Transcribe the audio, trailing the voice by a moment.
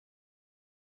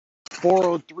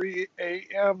4:03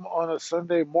 a.m. on a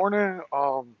Sunday morning.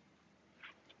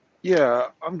 Yeah,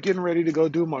 I'm getting ready to go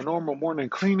do my normal morning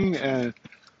cleaning, and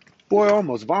boy, I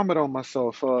almost vomit on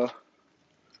myself. I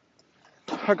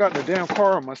got in the damn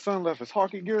car, and my son left his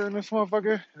hockey gear in this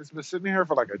motherfucker. It's been sitting here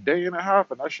for like a day and a half,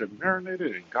 and I should marinate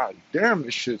it. And god damn,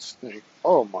 this shit stink.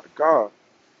 Oh my god.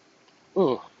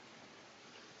 Ugh.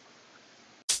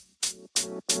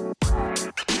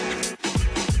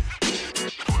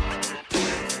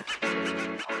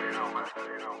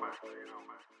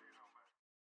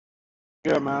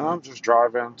 Yeah, man, I'm just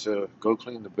driving to go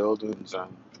clean the buildings,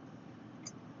 and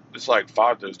it's like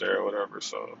Father's Day or whatever.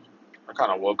 So I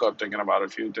kind of woke up thinking about a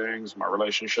few things. My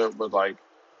relationship with like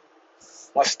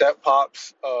my step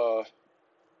pops. My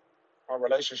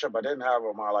relationship I didn't have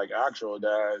with my like actual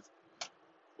dad.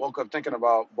 Woke up thinking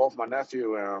about both my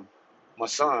nephew and my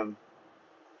son.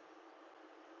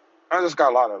 I just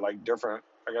got a lot of like different,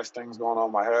 I guess, things going on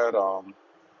in my head.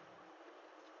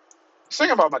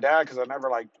 Thinking about my dad because I never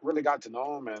like really got to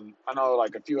know him, and I know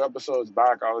like a few episodes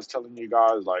back I was telling you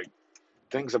guys like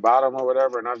things about him or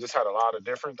whatever, and I've just had a lot of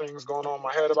different things going on in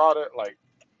my head about it. Like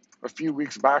a few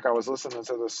weeks back, I was listening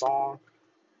to this song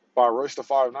by Royce the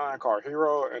 5'9" called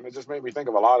Hero, and it just made me think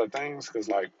of a lot of things because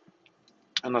like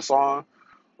in the song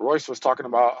Royce was talking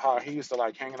about how he used to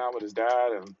like hanging out with his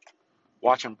dad and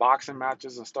watching boxing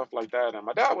matches and stuff like that. And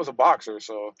my dad was a boxer,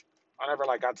 so I never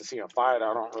like got to see him fight.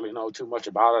 I don't really know too much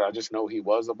about it. I just know he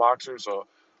was a boxer. So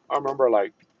I remember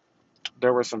like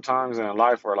there were some times in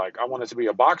life where like I wanted to be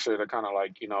a boxer to kind of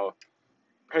like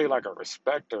pay like a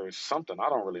respect or something. I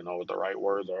don't really know what the right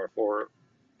words are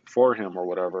for him or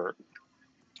whatever.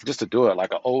 Just to do it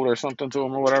like an ode or something to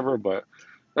him or whatever. But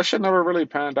that shit never really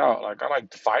panned out. Like I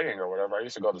liked fighting or whatever. I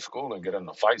used to go to school and get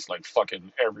into fights like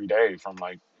fucking every day from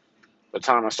like the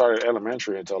time I started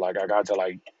elementary until like I got to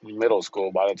like middle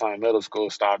school. By the time middle school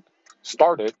stopped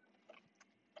started,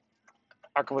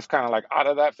 I was kind of like out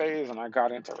of that phase, and I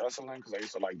got into wrestling because I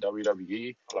used to like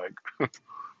WWE.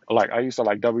 Like I used to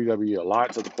like WWE a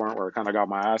lot to the point where I kind of got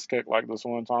my ass kicked like this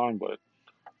one time. But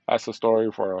that's a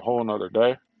story for a whole nother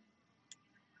day.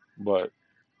 But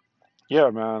yeah,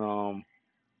 man.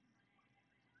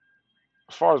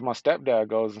 As far as my stepdad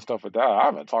goes and stuff like that, I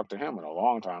haven't talked to him in a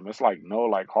long time. It's like no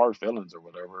like hard feelings or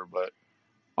whatever. But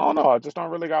I don't know. I just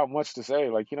don't really got much to say.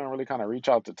 Like he don't really kind of reach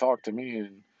out to talk to me,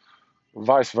 and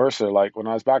vice versa. Like when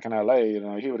I was back in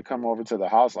LA, he would come over to the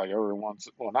house like every once,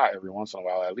 well, not every once in a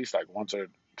while, at least like once or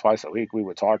twice a week we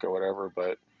would talk or whatever.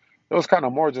 But it was kind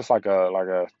of more just like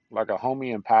a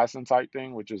homie in passing type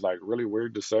thing, which is like really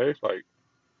weird to say. Like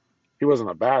he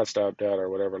wasn't a bad stepdad or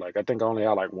whatever. Like I think I only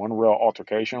had like one real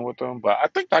altercation with him, but I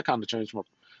think that kind of changed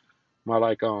my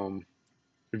like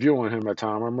view on him at the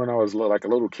time. I remember when I was like a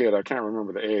little kid. I can't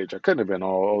remember the age. I couldn't have been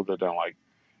all older than like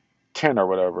 10 or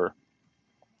whatever.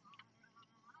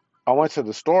 I went to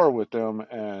the store with them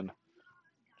and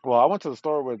well, I went to the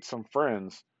store with some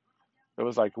friends. It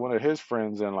was like one of his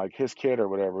friends and like his kid or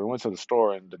whatever. We went to the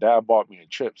store and the dad bought me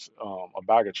a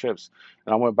bag of chips,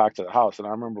 and I went back to the house. And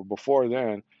I remember before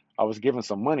then, I was given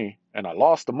some money and I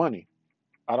lost the money.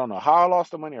 I don't know how I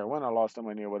lost the money or when I lost the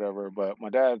money or whatever, but my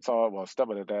dad saw it. Well,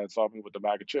 stepmother dad saw me with the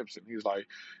bag of chips, and he's like,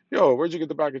 "Yo, where'd you get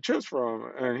the bag of chips from?"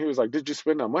 And he was like, "Did you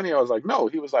spend the money?" I was like, "No."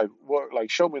 He was like, "What?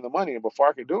 Like, show me the money." And before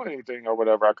I could do anything or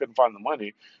whatever, I couldn't find the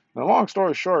money. And long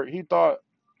story short, he thought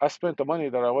I spent the money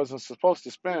that I wasn't supposed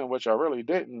to spend, which I really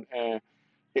didn't, and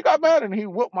he got mad and he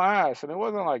whooped my ass, and it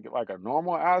wasn't like a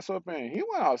normal ass whooping. He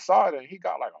went outside and he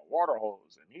got like a water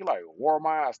hose and he like wore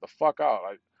my ass the fuck out.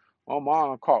 Like my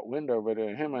mom caught wind of it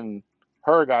and him and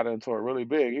her got into it really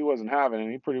big. He wasn't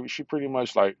having it. She pretty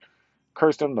much like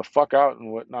cursed him the fuck out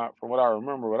and whatnot from what I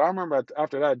remember. But I remember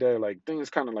after that day, like things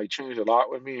kind of like changed a lot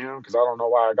with me and him because I don't know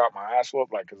why I got my ass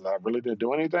whooped. Like, because I really didn't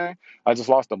do anything. I just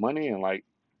lost the money and like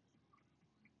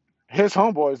his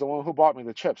homeboy is the one who bought me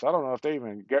the chips. I don't know if they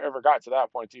even ever got to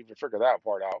that point to even figure that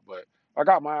part out. But I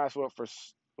got my ass whooped for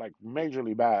like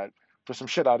majorly bad for some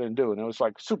shit I didn't do, and it was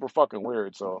like super fucking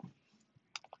weird. So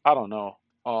I don't know.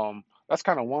 That's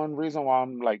kind of one reason why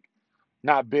I'm like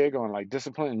not big on like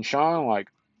disciplining Sean. Like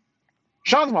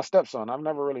Sean's my stepson. I've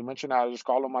never really mentioned that. I just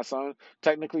call him my son.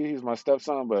 Technically, he's my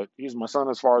stepson, but he's my son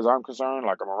as far as I'm concerned.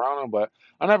 Like I'm around him, but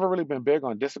I never really been big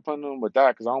on disciplining him with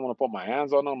that because I don't want to put my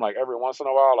hands on him. Like every once in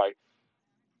a while, like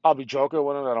I'll be joking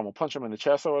with him that I'm gonna punch him in the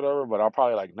chest or whatever, but I'll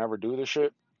probably like never do this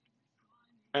shit.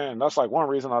 And that's like one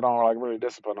reason I don't like really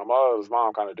discipline him. His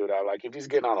mom kind of do that. Like if he's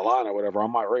getting out of line or whatever, I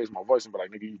might raise my voice and be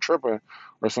like, "Nigga, you tripping?"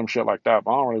 or some shit like that.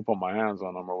 But I don't really put my hands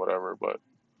on him or whatever. But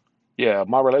yeah,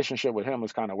 my relationship with him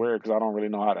is kind of weird because I don't really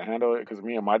know how to handle it. Because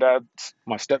me and my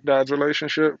stepdad's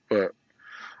relationship, but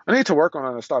I need to work on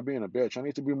it and stop being a bitch. I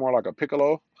need to be more like a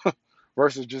Piccolo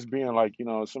versus just being like,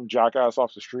 some jackass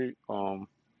off the street. If y'all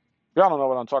don't know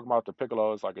what I'm talking about, the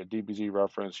Piccolo is like a DBZ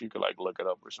reference. You could like look it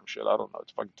up or some shit. I don't know what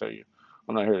to fucking tell you.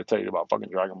 I'm not here to tell you about fucking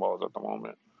Dragon Balls at the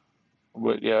moment.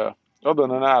 But yeah, other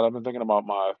than that, I've been thinking about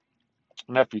my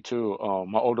nephew too.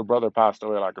 My older brother passed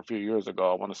away like a few years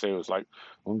ago. I want to say it was like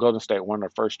when Golden State won their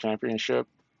first championship,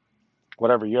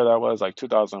 whatever year that was, like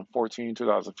 2014,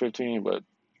 2015. But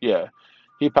yeah,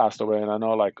 he passed away, and I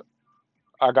know like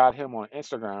I got him on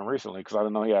Instagram recently because I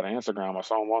didn't know he had an Instagram. I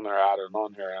saw him on there, I added him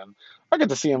on here, and I get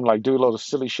to see him like do a little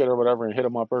silly shit or whatever and hit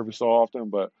him up every so often.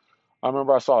 But I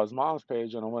remember I saw his mom's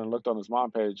page and I went and looked on his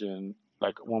mom page, and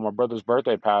like when my brother's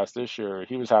birthday passed this year,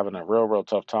 he was having a real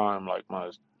tough time. Like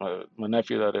my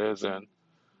nephew that is, and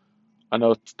I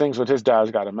know things with his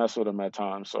dad's got to mess with him at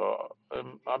times. So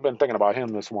I've been thinking about him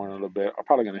this morning a little bit. I'm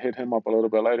probably gonna hit him up a little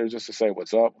bit later just to say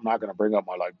what's up. I'm not gonna bring up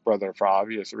my like brother for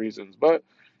obvious reasons, but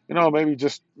maybe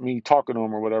just me talking to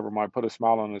him or whatever might put a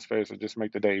smile on his face and just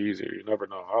make the day easier. You never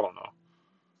know. I don't know.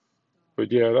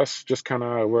 But yeah, that's just kind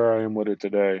of where I am with it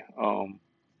today. I'm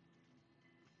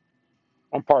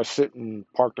sitting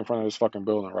parked in front of this fucking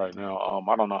building right now.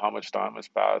 I don't know how much time has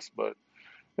passed, but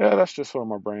yeah, that's just where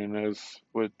my brain is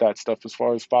with that stuff as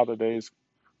far as Father's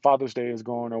Day is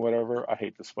going or whatever. I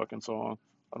hate this fucking song.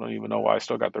 I don't even know why I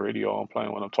still got the radio on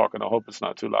playing when I'm talking. I hope it's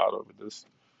not too loud over this.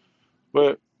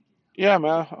 But yeah,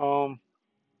 man.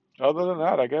 Other than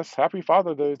that, I guess happy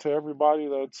Father's Day to everybody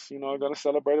that's, gonna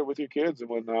celebrate it with your kids and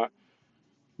whatnot.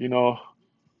 You know,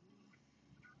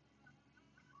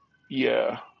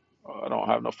 yeah. I don't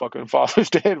have no fucking Father's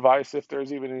Day advice if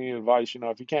there's even any advice.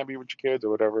 If you can't be with your kids or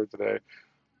whatever today,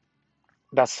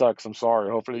 that sucks. I'm sorry.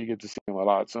 Hopefully you get to see them a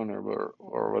lot sooner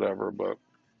or whatever. But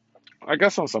I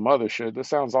guess on some other shit, this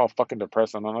sounds all fucking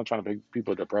depressing. I'm not trying to make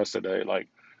people depressed today. Like,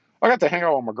 I got to hang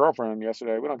out with my girlfriend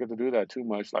yesterday. We don't get to do that too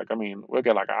much. Like, I mean, we'll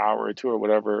get like an hour or two or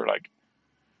whatever, like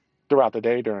throughout the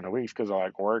day during the weeks because of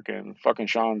like work and fucking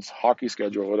Sean's hockey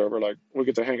schedule or whatever. Like, we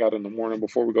get to hang out in the morning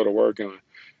before we go to work. And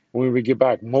when we get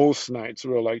back, most nights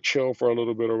we'll like chill for a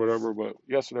little bit or whatever. But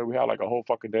yesterday we had like a whole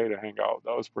fucking day to hang out.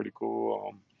 That was pretty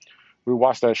cool. We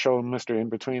watched that show, Mr. In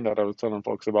Between, that I was telling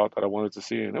folks about that I wanted to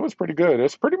see, and it was pretty good.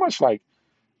 It's pretty much like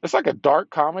it's like a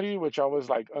dark comedy, which I was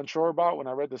like unsure about when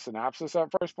I read the synopsis at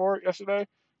first for it yesterday,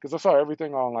 because I saw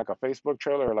everything on like a Facebook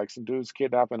trailer, like some dude's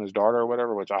kidnapping his daughter or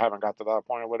whatever, which I haven't got to that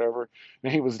point or whatever.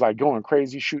 And he was like going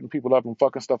crazy, shooting people up and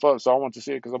fucking stuff up. So I wanted to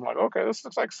see it because I'm like, okay, this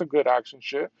looks like some good action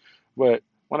shit. But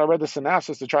when I read the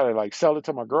synopsis to try to like sell it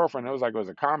to my girlfriend, it was like it was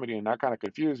a comedy, and that kind of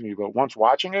confused me. But once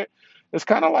watching it, it's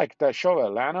kind of like that show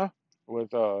Atlanta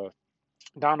with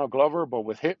Donald Glover, but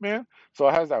with Hitman. So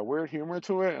it has that weird humor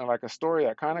to it and like a story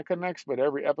that kind of connects, but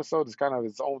every episode is kind of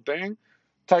its own thing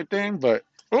type thing. But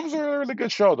it was a really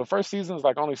good show. The first season is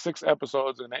like only 6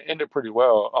 episodes and it ended pretty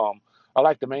well. I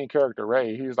like the main character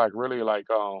Ray. He's really like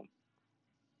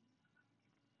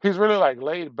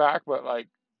laid back, but like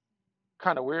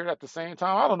kind of weird at the same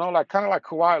time. I don't know, like kind of like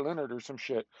Kawhi Leonard or some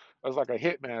shit as like a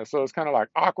hitman. So it's kind of like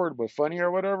awkward but funny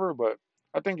or whatever. But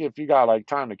I think if you got like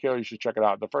time to kill, you should check it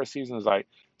out. The first season is like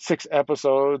 6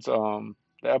 episodes. The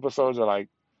episodes are like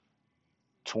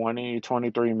 20,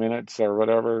 23 minutes or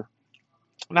whatever.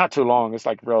 Not too long. It's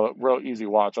like real easy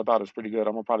watch. I thought it was pretty good.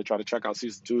 I'm gonna probably try to check out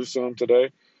season two soon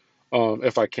today.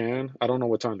 If I can. I don't know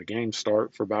what time the games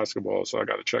start for basketball, so I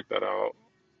got to check that out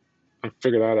and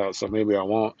figure that out. So maybe I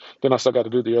won't. Then I still got to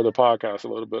do the other podcast a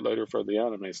little bit later for the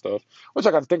anime stuff, which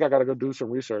I got to go do some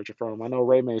research from. I know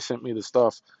Ray May sent me the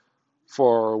stuff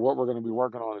for what we're going to be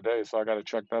working on today, so I got to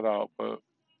check that out. But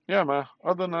yeah, man.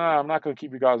 Other than that, I'm not going to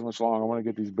keep you guys much long. I want to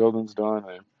get these buildings done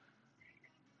and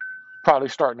probably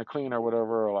starting to clean or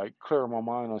whatever, or like clear my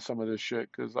mind on some of this shit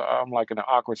because I'm like in an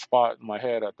awkward spot in my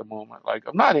head at the moment. Like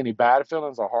I'm not any bad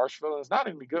feelings or harsh feelings, not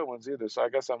any good ones either. So I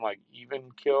guess I'm like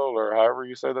even kill or however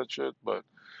you say that shit. But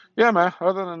yeah, man.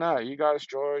 Other than that, you guys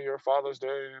enjoy your Father's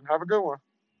Day and have a good one.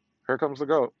 Here comes the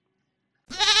goat.